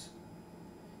 points,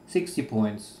 60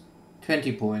 points,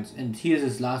 20 points, and here's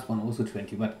this last one also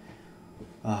 20, but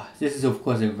this is of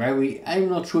course a very, I'm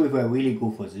not sure if I really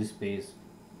go for this base.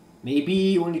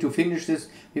 Maybe only to finish this,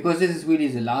 because this is really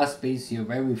the last base here,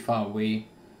 very far away.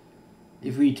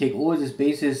 If we take all these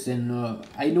bases, then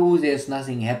I know there's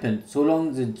nothing happened. So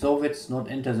long the Soviets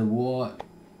not enter the war,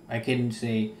 I can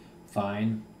say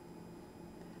fine.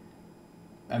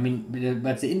 I mean,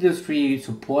 but the industry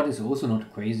support is also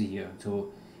not crazy here.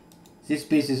 So this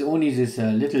base is only this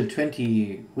little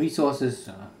 20 resources,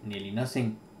 nearly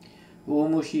nothing.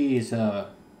 Uromushi is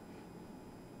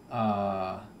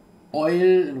oil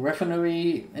and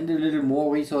refinery and a little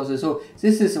more resources. So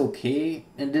this is okay,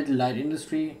 and little light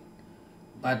industry,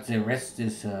 but the rest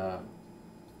is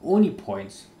only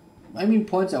points. I mean,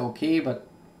 points are okay, but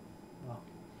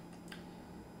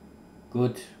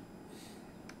good.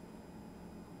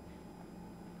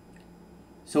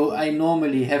 So I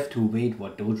normally have to wait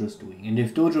what Dojo's doing, and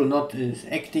if Dojo not is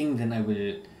acting, then I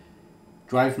will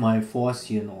drive my force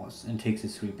here north and take the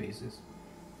 3 bases.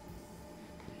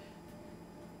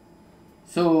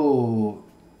 So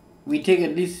we take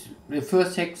at least the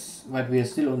first hex, but we are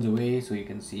still on the way, so you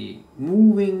can see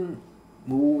moving.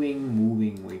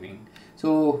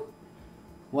 So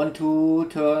 1, 2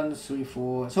 turns, 3,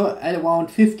 4. So at around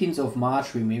 15th of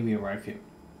March we maybe arrive here.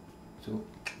 So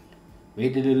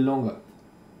wait a little longer.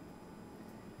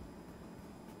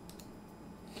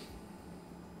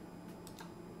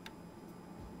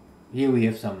 Here we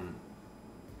have some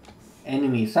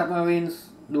enemy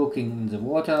submarines looking in the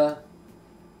water,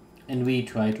 and we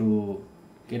try to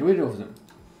get rid of them.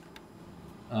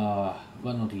 But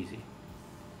not easy.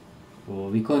 So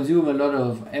we consume a lot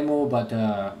of ammo, but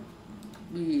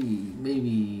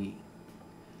maybe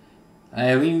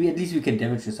at least we can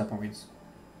damage the submarines.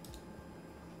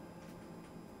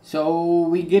 So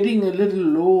we're getting a little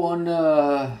low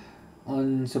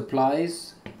on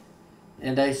supplies,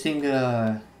 and I think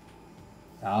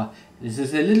this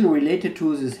is a little related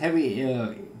to this heavy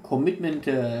commitment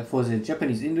for the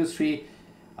Japanese industry.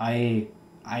 I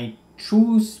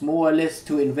choose more or less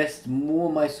to invest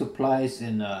more my supplies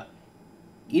in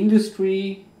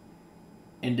industry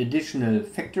and additional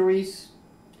factories,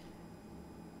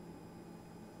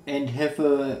 and have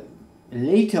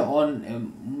later on a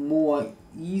more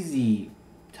easy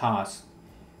task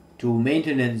to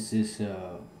maintenance this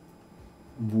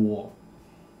war.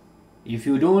 If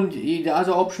you don't, the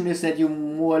other option is that you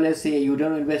more or less say you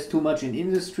don't invest too much in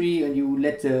industry and you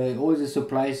let all the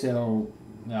supplies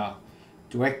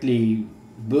directly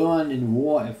burn in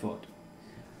war effort.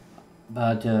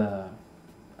 But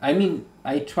I mean,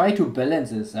 I try to balance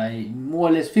this. I more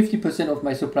or less 50% of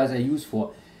my supplies I use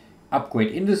for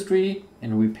upgrade industry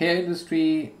and repair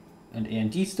industry and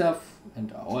R&D stuff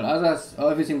and all others,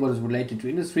 everything what is related to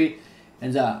industry,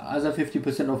 and the other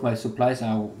 50% of my supplies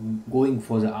are going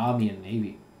for the army and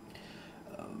navy.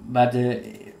 But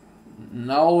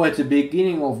now at the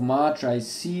beginning of March I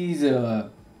see the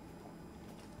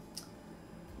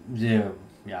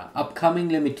upcoming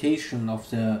limitation of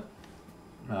the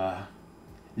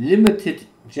limited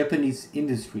Japanese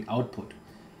industry output.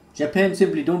 Japan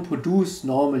simply don't produce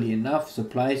normally enough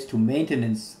supplies to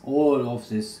maintenance all of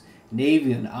this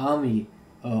navy and army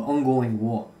ongoing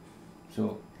war.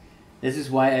 So this is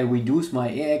why I reduce my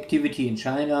air activity in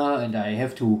China, and I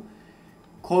have to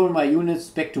call my units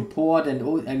back to port.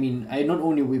 And I mean, I not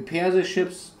only repair the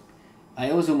ships, I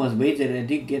also must wait that I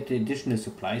did get the additional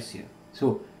supplies here.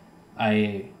 So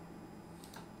I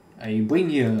bring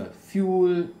here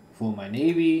fuel for my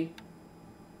navy,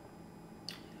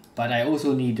 but I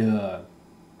also need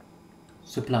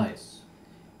supplies,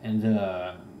 and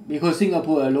because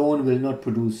Singapore alone will not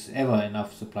produce ever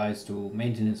enough supplies to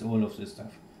maintenance all of this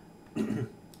stuff.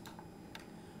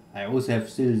 I also have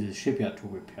still the shipyard to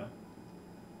repair.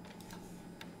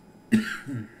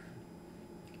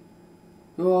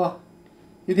 So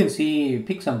you can see,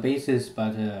 pick some bases,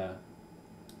 but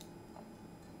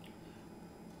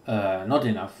not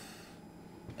enough.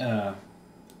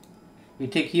 We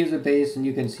take here the base, and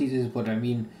you can see this is what I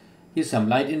mean. Here's some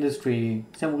light industry,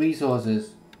 some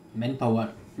resources,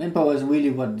 manpower. Manpower is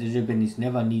really what the Japanese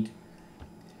never need.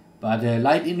 But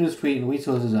light industry and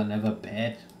resources are never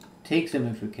bad. Take them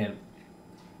if you can.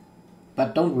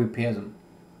 But don't repair them.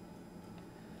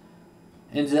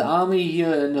 And the army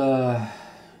here in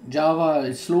Java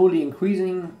is slowly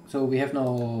increasing. So we have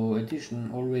now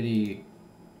addition already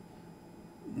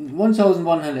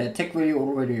 1100 attack value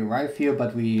already arrived here,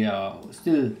 but we are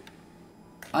still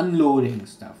unloading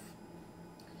stuff.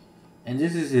 And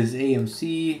this is his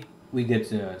AMC. We get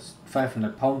the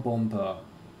 500 pound bomb,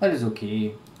 but it's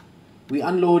okay. We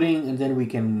unloading, and then we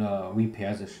can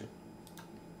repair the ship.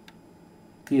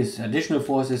 Here's additional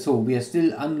forces, so we are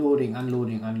still unloading.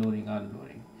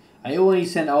 I already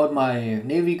sent out my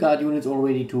Navy Guard units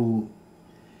already to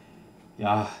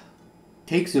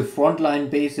take the frontline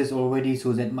bases already,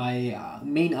 so that my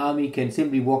main army can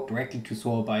simply walk directly to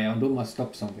Surabaya and don't must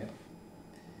stop somewhere.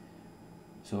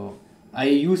 So I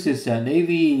use this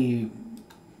Navy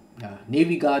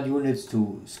Guard units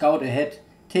to scout ahead,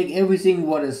 take everything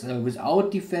what is without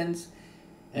defense,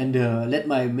 and let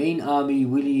my main army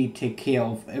really take care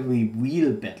of every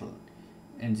real battle.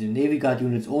 And the Navy Guard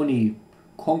units only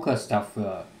conquer stuff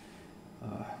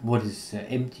what is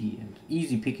empty and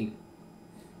easy picking.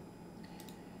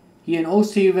 Here in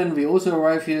Osthaven we also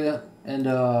arrive here, and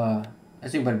I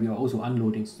think, but we are also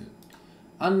unloading still.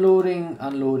 Unloading.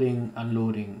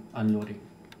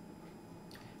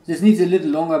 This needs a little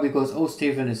longer because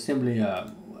Osthaven is simply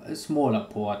a smaller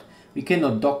port. We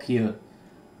cannot dock here,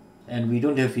 and we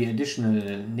don't have the additional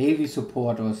navy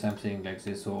support or something like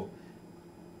this. So,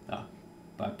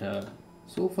 but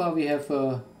so far we have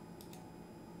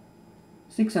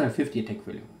 650 attack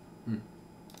value.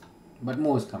 But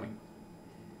more is coming.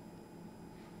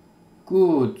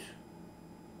 Good.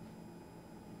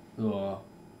 So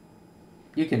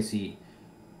you can see,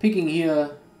 picking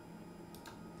here,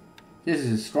 this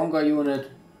is a stronger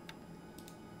unit,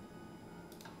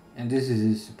 and this is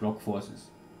his block forces.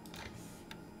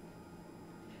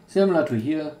 Similar to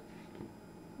here.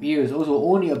 Here is also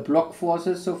only a block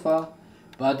forces so far,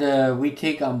 but we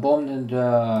take unbombed, and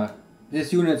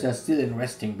these units are still in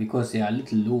resting because they are a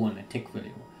little low on attack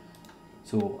value.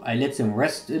 So I let them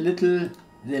rest a little,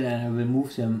 then I will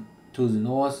move them to the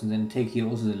north, and then take here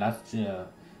also the last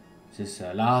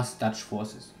last Dutch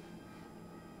forces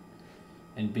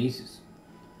and bases.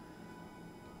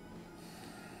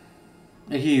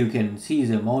 And here you can see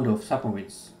the amount of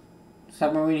submarines.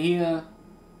 Submarine here,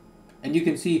 and you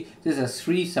can see these are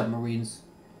 3 submarines.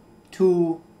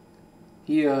 2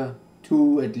 here,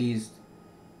 2 at least,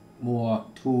 more,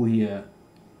 2 here,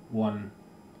 1,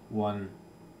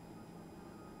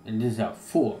 and these are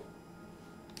 4.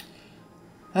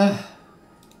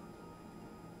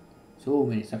 So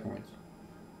many submarines.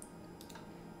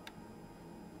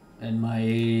 And my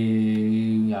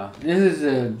this is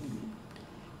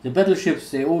the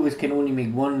battleships. They always can only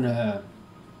make one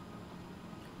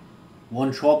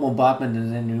one short bombardment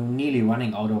and then you're nearly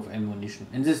running out of ammunition.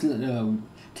 And this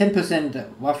 10%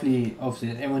 roughly of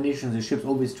the ammunition the ships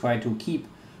always try to keep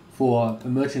for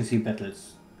emergency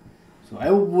battles. So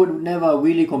I would never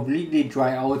really completely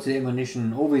dry out the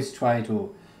ammunition, always try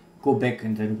to go back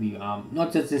and then rearm.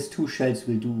 Not that these 2 shells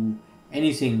will do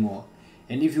anything more.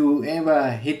 And if you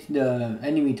ever hit the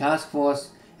enemy task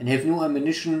force and have no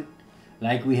ammunition,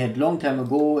 like we had long time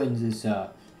ago in this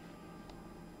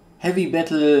heavy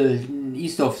battle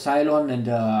east of Ceylon, and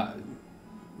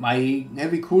my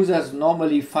heavy cruisers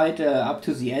normally fight up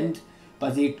to the end,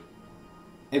 but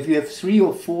if you have 3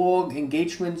 or 4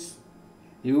 engagements,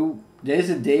 there is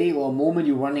a day or a moment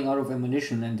you're running out of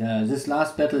ammunition, and this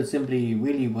last battle simply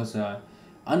really was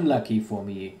unlucky for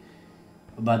me.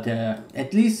 But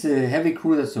at least the heavy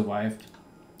cruisers survived.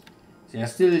 They are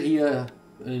still here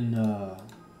in...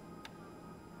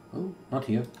 oh, not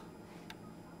here.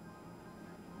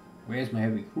 Where's my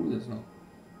heavy cruisers now?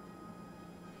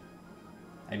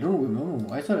 I don't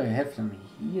remember. I thought I have them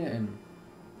here and...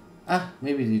 ah,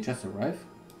 maybe they just arrived.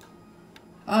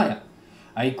 Ah, yeah.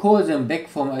 I call them back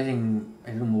from, I think,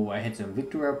 I don't know, I had some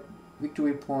Victoria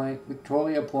Point.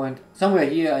 Somewhere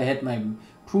here I had my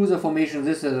cruiser formation.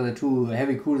 This are the 2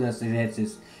 heavy cruisers. They had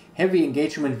this heavy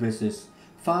engagement with this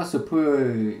far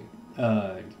superior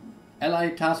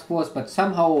Allied task force, but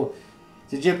somehow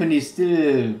the Japanese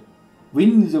still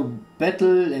win the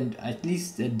battle and at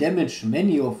least damage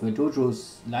many of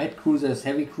Dojo's light cruisers,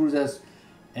 heavy cruisers,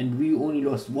 and we only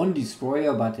lost 1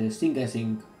 destroyer, but I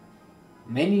think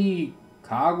many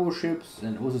cargo ships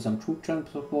and also some troop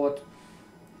transport.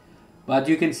 But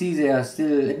you can see they are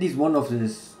still, at least one of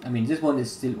this, I mean this one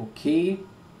is still okay,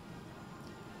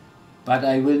 but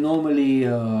I will normally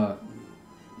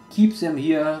keep them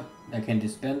here. I can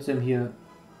dispense them here.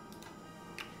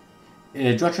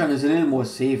 Georgetown is a little more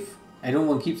safe. I don't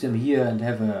want to keep them here and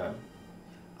have a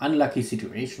unlucky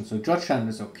situation. So Georgetown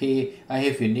is okay. I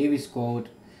have here Navy Scout.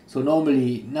 So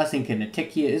normally nothing can attack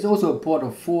here. It's also a port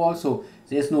of 4, so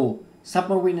there's no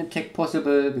submarine attack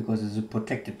possible because it's a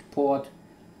protected port.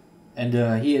 And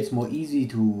here it's more easy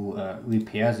to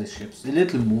repair the ships a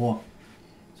little more.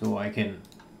 So I can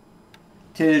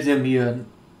tell them here.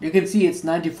 You can see it's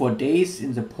 94 days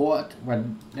in the port, but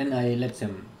then I let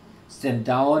them stand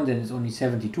down, then it's only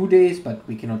 72 days, but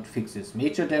we cannot fix this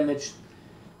major damage.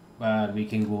 But we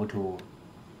can go to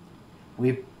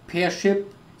repair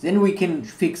ship, then we can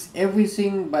fix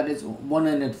everything, but it's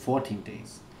 114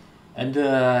 days.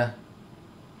 And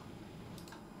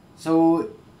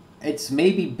so it's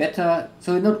maybe better,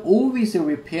 so not always a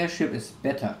repair ship is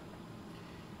better.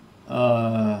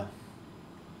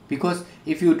 Because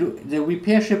if you do, the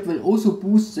repair ship will also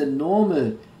boost the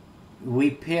normal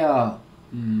repair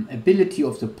ability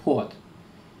of the port.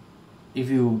 If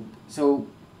you, so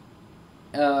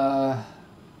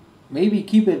maybe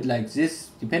keep it like this,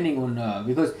 depending on,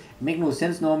 because it makes no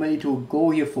sense normally to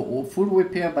go here for full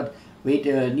repair, but wait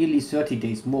nearly 30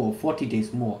 days more, 40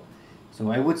 days more.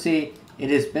 So I would say it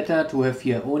is better to have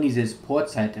here only this port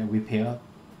side repair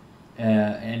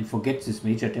and forget this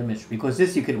major damage, because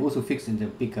this you can also fix in the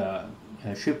bigger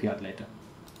shipyard later.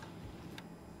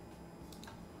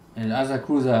 And the other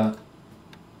cruiser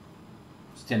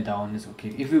stand down is okay.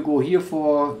 If you go here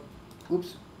for,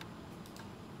 oops,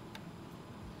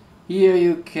 here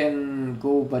you can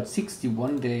go, but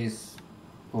 61 days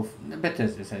of better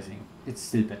this, I think it's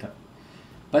still better.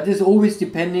 But it's always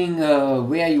depending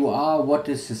where you are, what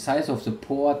is the size of the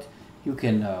port. You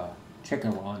can check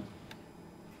around.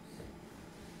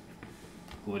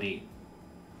 Goodie.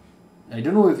 I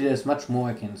don't know if there's much more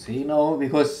I can say now,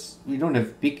 because we don't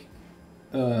have big,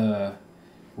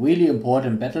 really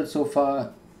important battles so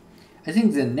far. I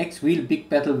think the next real big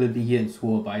battle will be here in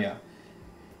Surabaya.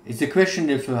 It's a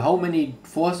question of how many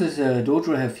forces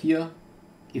Dojo have here,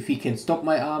 if he can stop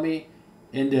my army,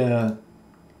 and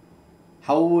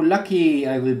how lucky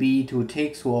I will be to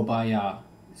take Surabaya,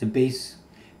 the base.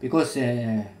 Because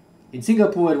in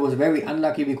Singapore it was very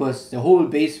unlucky because the whole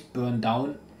base burned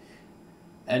down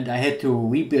and I had to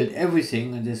rebuild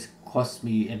everything, and this cost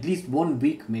me at least 1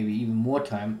 week, maybe even more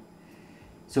time.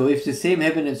 So if the same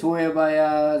happened in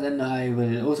Surabaya, then I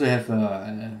will also have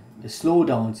a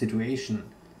slowdown situation.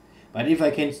 But if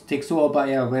I can take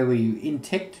Surabaya very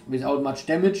intact without much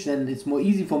damage, then it's more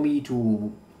easy for me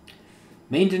to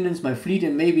maintenance my fleet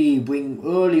and maybe bring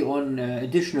early on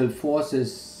additional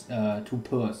forces to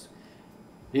Perth.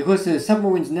 Because the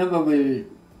submarines never will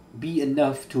be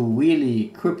enough to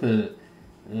really cripple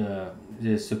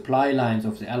the supply lines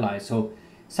of the Allies. So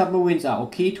submarines are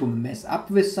okay to mess up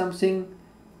with something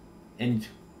and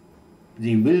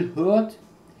they will hurt,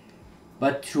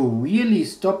 But to really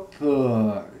stop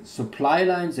supply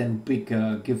lines and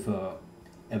give a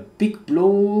big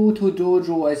blow to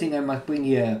Dojo, I think I must bring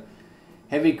here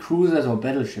heavy cruisers or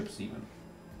battleships even.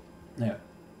 Yeah.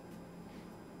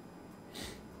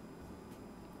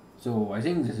 So I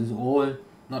think this is all,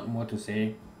 not more to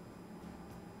say.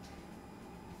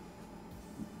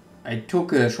 I took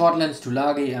Shortlands to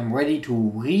Lagi. I'm ready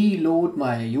to reload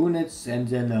my units and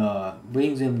then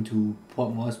bring them to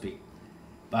Port Moresby.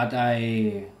 But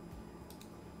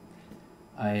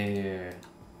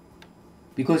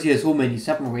because here are so many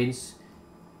submarines,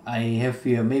 I have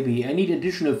here, maybe I need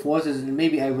additional forces, and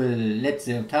maybe I will let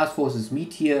the task forces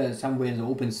meet here somewhere in the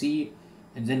open sea,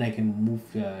 and then I can move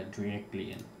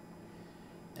directly in.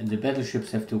 And the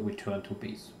battleships have to return to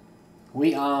base.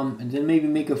 Rearm, and then maybe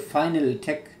make a final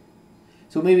attack.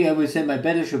 So maybe I will send my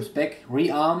battleships back,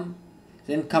 rearm,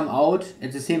 then come out.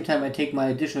 At the same time I take my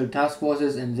additional task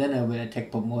forces, and then I will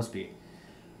attack Port Moresby.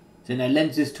 Then I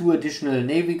land these 2 additional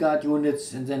Navy Guard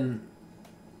units, and then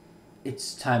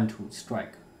it's time to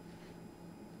strike.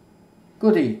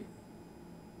 Goodie.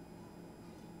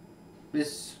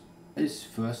 This is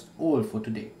first all for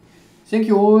today. Thank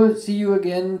you all. See you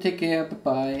again. Take care.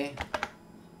 Bye bye.